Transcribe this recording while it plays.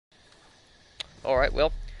Alright,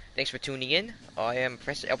 well, thanks for tuning in. I am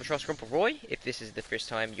Professor Albatross Crumpleroy, if this is the first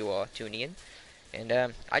time you are tuning in.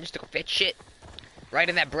 And, I just took a fat shit right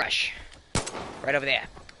in that brush. Right over there.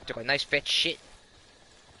 Took a nice fat shit.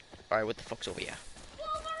 Alright, what the fuck's over here?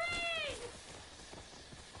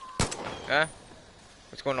 Huh?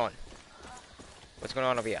 What's going on? What's going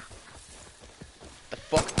on over here? The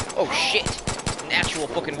fuck? Oh shit! An actual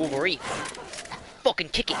fucking Wolverine. Fucking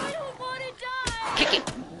kick it. Kick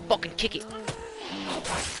it. Fucking kick it.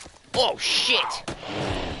 Oh shit!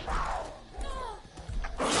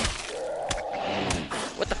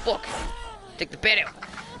 What the fuck? Take the bed out.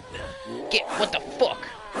 Get, what the fuck?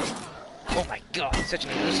 Oh my god, such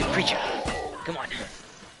an elusive creature. Come on.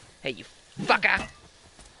 Hey, you fucker!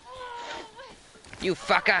 You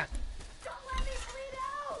fucker!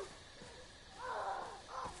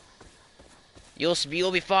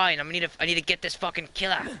 You'll be fine. I need to get this fucking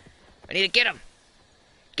killer. I need to get him.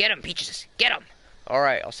 Get him, Peaches. Get him. All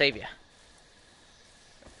right, I'll save you.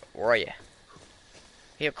 Where are you?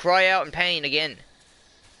 Here, cry out in pain again.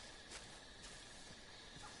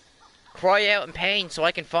 Cry out in pain so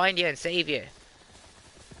I can find you and save you.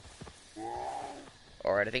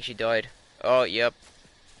 All right, I think she died. Oh, yep.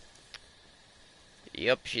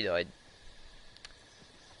 Yep, she died.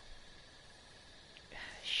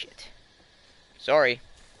 Shit. Sorry.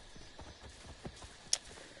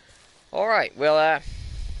 Alright, well,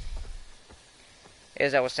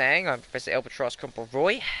 as I was saying, I'm Professor Albatross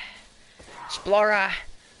Crumpleroy. Explorer,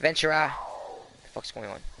 Venturer. What the fuck's going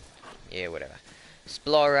on? Yeah, whatever.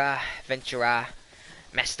 Explorer, Venturer,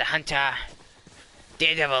 Master Hunter,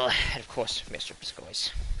 Daredevil, and of course, Master of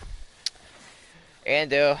Disguise.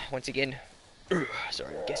 And, once again,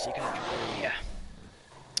 sorry, I guess you can over here.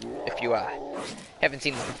 If you, haven't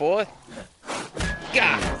seen this before,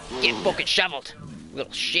 gah! Get fucking shoveled,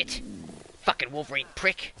 little shit. Fucking Wolverine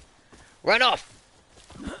prick. Run off!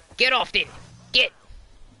 Get off then! Get!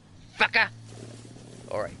 Fucker!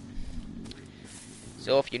 Alright.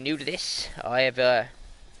 So if you're new to this, I've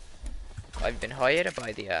been hired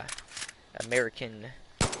by the, American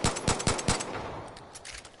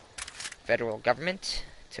federal government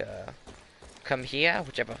to come here,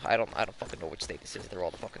 whichever, I don't fucking know which state this is, they're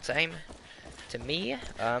all the fucking same. To me,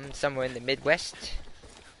 somewhere in the Midwest,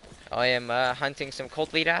 I am, hunting some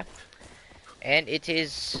cult leader, and it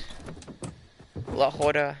is a lot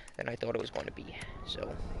harder than I thought it was going to be,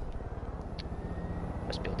 so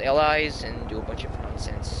must build allies and do a bunch of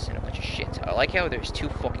nonsense and a bunch of shit. I like how there's 2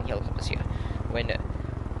 fucking helicopters here, when,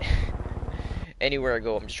 anywhere I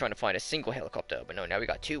go, I'm just trying to find a single helicopter, but no, now we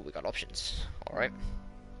got 2, we got options, alright.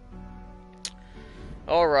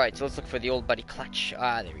 Alright, so let's look for the old buddy Clutch.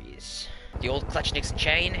 Ah, there he is. The old Clutch Nixon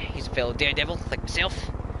Chain. He's a fellow daredevil, like myself.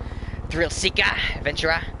 Thrill seeker,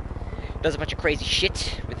 adventurer. Does a bunch of crazy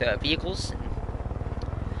shit with vehicles.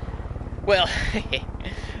 Well,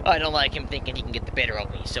 I don't like him thinking he can get the better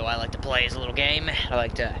of me, so I like to play his little game. I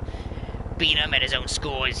like to beat him at his own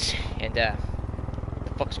scores. And, what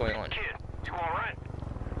the fuck's going on? Kid, you alright?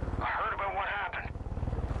 I heard about what happened.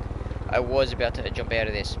 I was about to jump out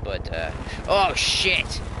of this, but, oh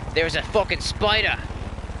shit! There's a fucking spider!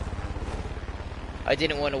 I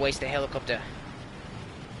didn't want to waste a helicopter.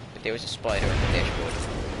 But there was a spider on the dashboard.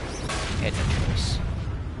 Had no choice.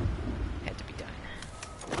 Had to be done.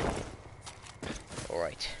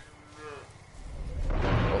 Alright.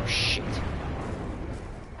 Oh shit.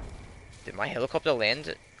 Did my helicopter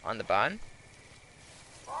land on the barn?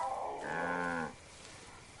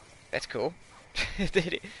 That's cool.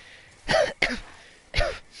 Did it?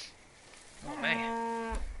 Oh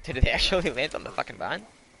man. Did it actually land on the fucking barn?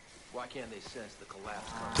 Why can't they sense the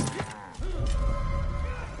collapse coming?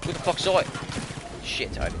 Who the fuck saw it?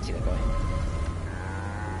 Shit, I didn't see that guy.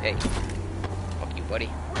 Hey. Fuck you, buddy.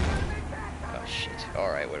 Oh shit.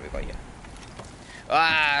 Alright, what have we got here?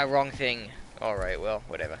 Ah, wrong thing. Alright, well,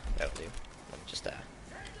 whatever. That'll do. I'm just,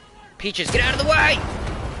 Peaches, get out of the way!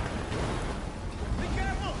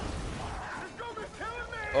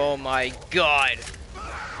 Oh my god.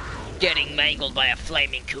 Getting mangled by a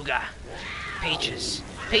flaming cougar. Peaches.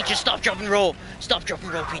 Peaches, stop, drop, and roll. Stop, drop,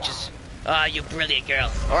 and roll, Peaches. Ah, you brilliant girl.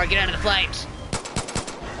 Alright, get out of the flames.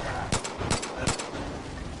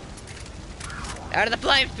 Out of the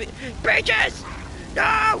flames, Peaches!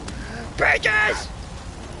 No! Peaches!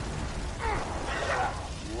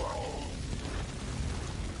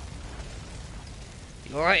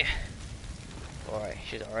 You alright? Alright,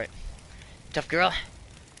 she's alright. Tough girl.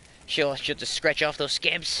 She'll just scratch off those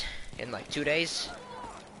scabs in like 2 days.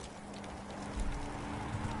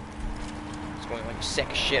 What's going on, you sack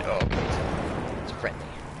of shit? Oh, okay, it's friendly.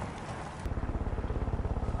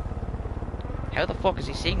 How the fuck is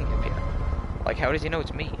he seeing me up here? Like, how does he know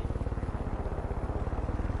it's me?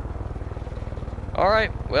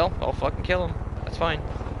 Alright, well, I'll fucking kill him. That's fine.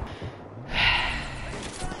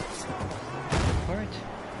 Alright.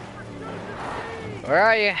 Where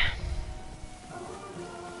are you?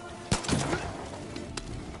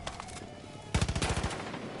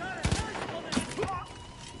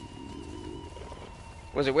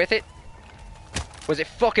 Was it worth it? Was it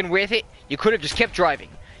fucking worth it? You could have just kept driving.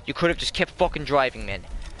 You could have just kept fucking driving, man.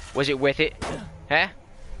 Was it worth it? Huh?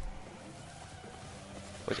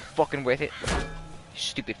 Was it fucking worth it? You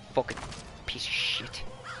stupid fucking piece of shit.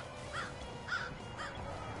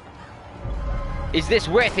 Is this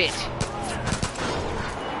worth it?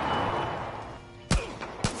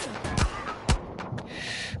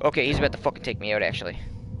 Okay, he's about to fucking take me out, actually.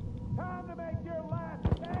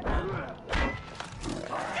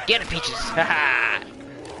 Get him, Peaches! Haha!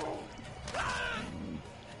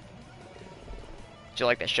 Did you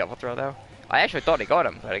like that shovel throw, though? I actually thought he got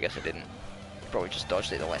him, but I guess I didn't. Probably just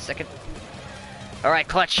dodged it the last second. Alright,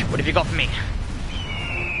 Clutch, what have you got for me?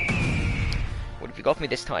 What have you got for me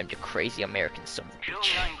this time, you crazy American son of a June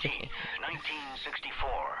bitch? 19th,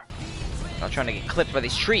 1964. Not trying to get clipped by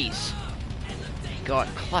these trees. God,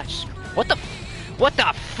 Clutch. What the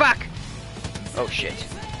fuck? Oh, shit.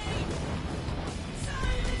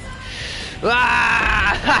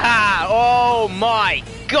 Ah! Oh my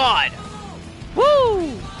god!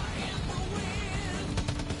 Woo!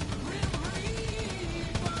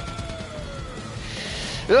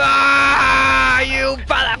 Ah! You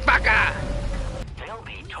motherfucker! They'll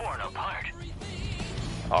be torn apart.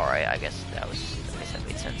 Alright, I guess that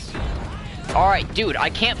made sense. Alright, dude, I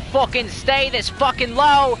can't fucking stay this fucking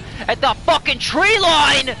low at the fucking tree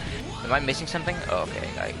line! Am I missing something? Oh, okay,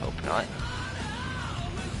 I hope not.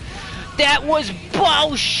 That was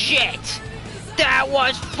bullshit! That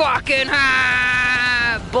was fucking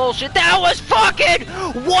bullshit! That was fucking...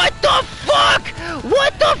 What the fuck?!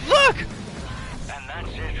 What the fuck?! And that's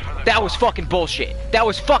it for the That was fucking bullshit! That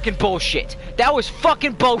was fucking bullshit! That was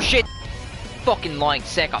fucking bullshit! Fucking lying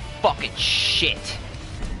sack of fucking shit!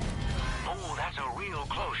 Oh, that's a real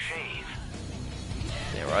close shave.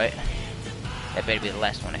 Is that right? That better be the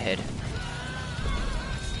last one ahead.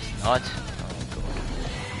 It's not.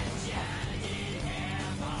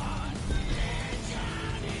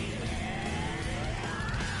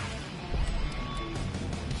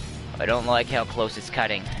 I don't like how close it's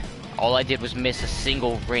cutting. All I did was miss a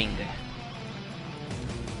single ring.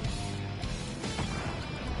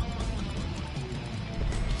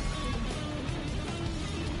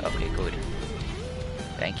 Okay, good.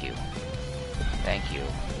 Thank you. Thank you.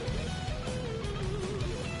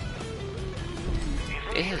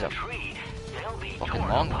 This is a fucking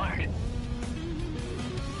long one.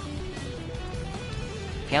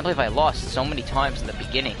 Can't believe I lost so many times in the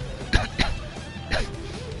beginning.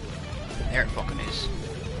 There it fucking is.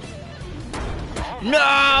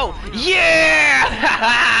 No!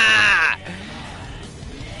 Yeah!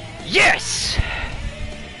 Yes!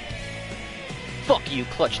 Fuck you,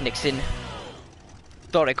 Clutch Nixon.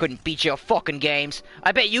 Thought I couldn't beat your fucking games.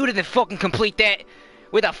 I bet you didn't fucking complete that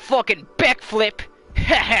with a fucking backflip.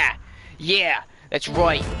 Haha! Yeah, that's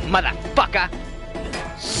right, motherfucker.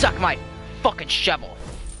 Suck my fucking shovel.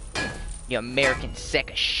 You American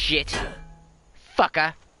sack of shit.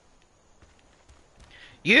 Fucker.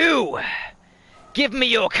 You! Give me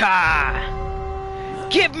your car!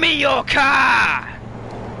 Give me your car!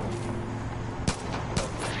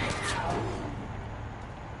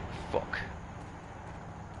 Fuck.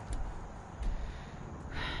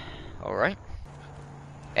 Alright.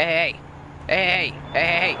 Hey, hey, hey,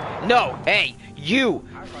 hey, hey, no, hey, you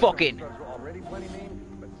fucking...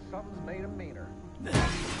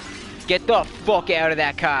 Get the fuck out of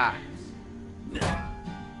that car!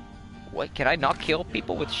 What, can I not kill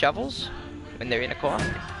people with shovels when they're in a car?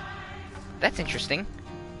 That's interesting.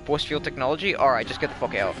 Force field technology? Alright, just get the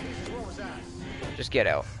fuck out. Just get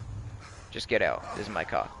out. Just get out. This is my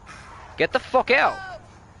car. Get the fuck out!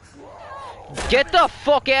 Get the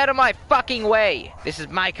fuck out of my fucking way! This is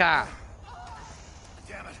my car.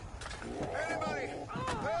 Damn it. Anybody?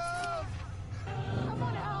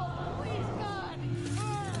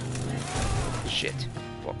 Shit.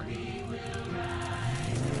 Fuck.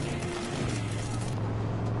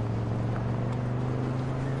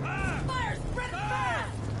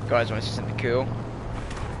 Guys, want to see something cool?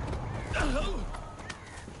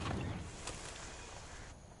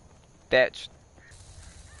 That's...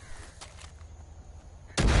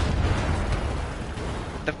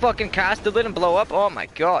 The fucking car still didn't blow up? Oh my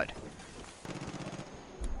god.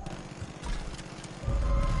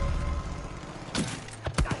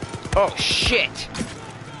 Oh shit.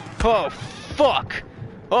 Oh fuck!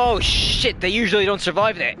 Oh shit, they usually don't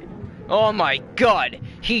survive that. Oh my god,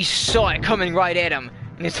 he saw it coming right at him.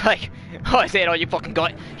 And it's like, oh, is that all you fucking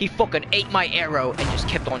got? He fucking ate my arrow and just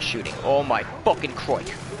kept on shooting. Oh my fucking croik.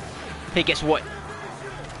 Hey, guess what?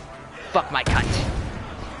 Fuck my cunt.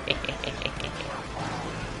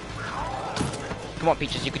 Come on,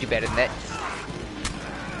 Peaches, you could do better than that.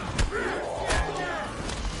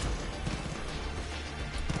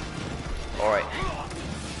 Alright.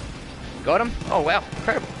 Got him? Oh wow,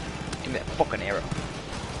 incredible. Give me that fucking arrow.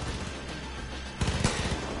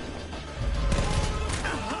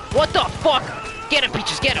 What the fuck? Get him,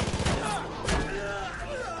 Peaches, get him!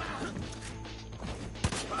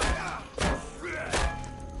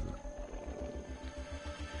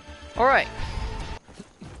 Alright.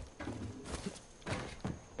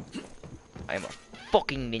 I am a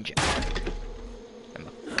fucking ninja. I'm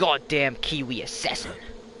a goddamn Kiwi assassin.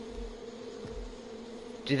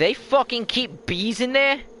 Do they fucking keep bees in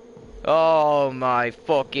there? Oh my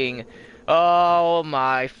fucking... Oh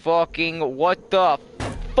my fucking... What the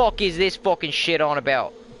fuck is this fucking shit on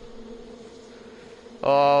about?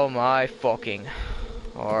 Oh my fucking...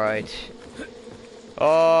 Alright.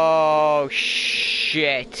 Oh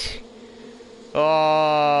shit.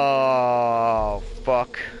 Oh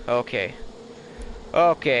fuck. Okay.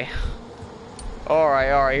 Okay.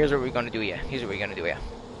 Alright, here's what we're gonna do here.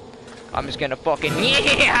 I'm just gonna fucking...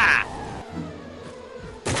 Yeah!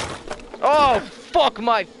 Oh, fuck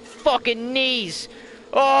my fucking knees!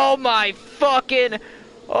 Oh my fucking...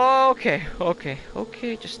 Okay.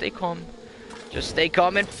 Just stay calm.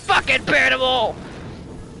 And fucking burn them all!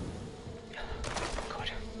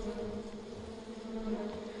 God.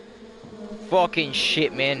 Fucking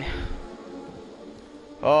shit, man.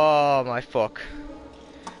 Oh my fuck.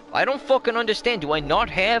 I don't fucking understand. Do I not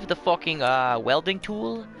have the fucking welding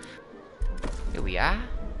tool? Here we are.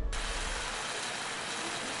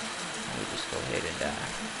 We'll just go ahead and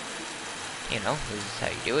you know, this is how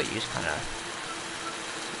you do it. You just kinda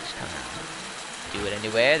do it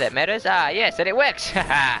anywhere that matters. Ah yes, and it works.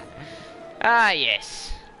 Ah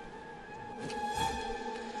yes.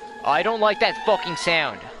 I don't like that fucking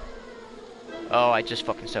sound. Oh, I just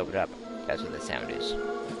fucking sobered up. That's what that sound is.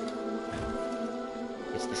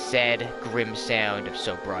 It's the sad, grim sound of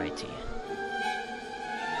sobriety.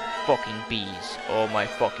 Fucking bees. Oh my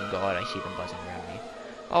fucking god, I see them buzzing around me.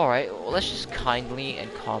 Alright, well, let's just kindly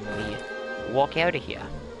and calmly walk out of here.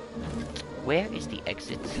 Where is the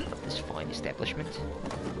exit of this fine establishment?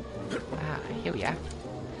 Ah, here we are.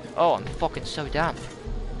 Oh, I'm fucking so dumb.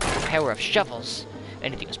 The power of shovels.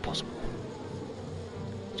 Anything is possible.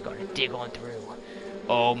 Just gotta dig on through.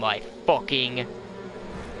 Oh my fucking...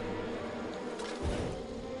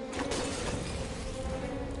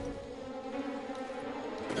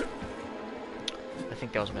 I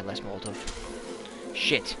think that was my last Molotov.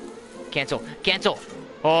 Shit. Cancel.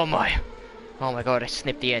 Oh my god, I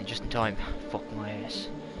snipped the end just in time. Fuck my ass.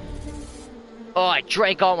 Oh, I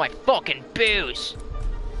drank all my fucking booze!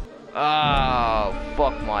 Oh,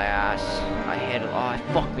 fuck my ass. Oh,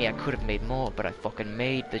 fuck me, I could have made more, but I fucking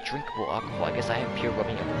made the drinkable alcohol. I guess I have pure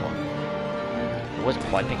rubbing alcohol. I wasn't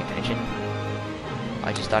quite paying attention.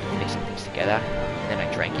 I just started mixing things together, and then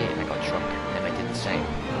I drank it, and I got drunk, and then I did the same.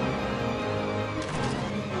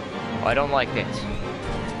 I don't like that.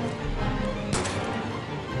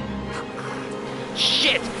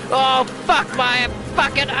 Shit! Oh, fuck my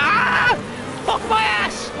fucking... Ah! Fuck my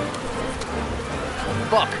ass!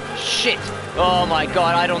 Fuck. Shit. Oh my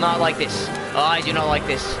god, I do not like this. I do not like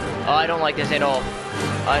this. I don't like this at all.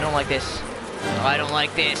 I don't like this.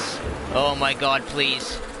 Oh my god,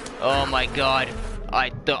 please. Oh my god.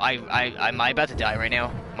 Am I about to die right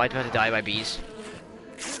now? Am I about to die by bees?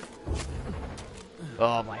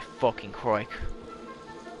 Oh my fucking crike.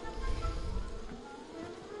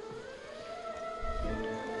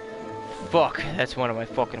 Fuck, that's one of my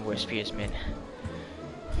fucking worst fears, man.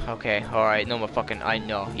 Okay, alright, no more fucking... I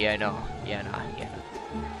know, yeah, no. Yeah, no.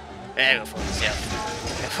 Hey, go fuck yourself.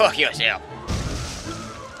 Fuck yourself.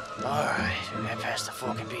 Alright, we got past the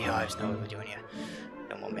fucking beehives. Know what we're doing here.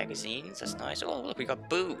 No more magazines, that's nice. Oh, look, we got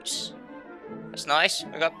booze. That's nice,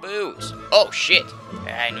 we got booze. Oh, shit.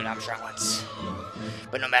 I knew not drunk once.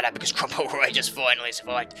 But no matter, because Crumpleroy just finally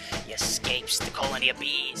survived. He escapes the colony of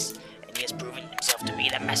bees. And he has proven himself to be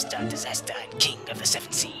the master, disaster, and king of the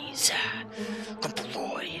seven seas.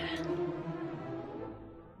 Crumpleroy.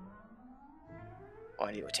 Oh,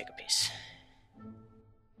 I need to go take a piss.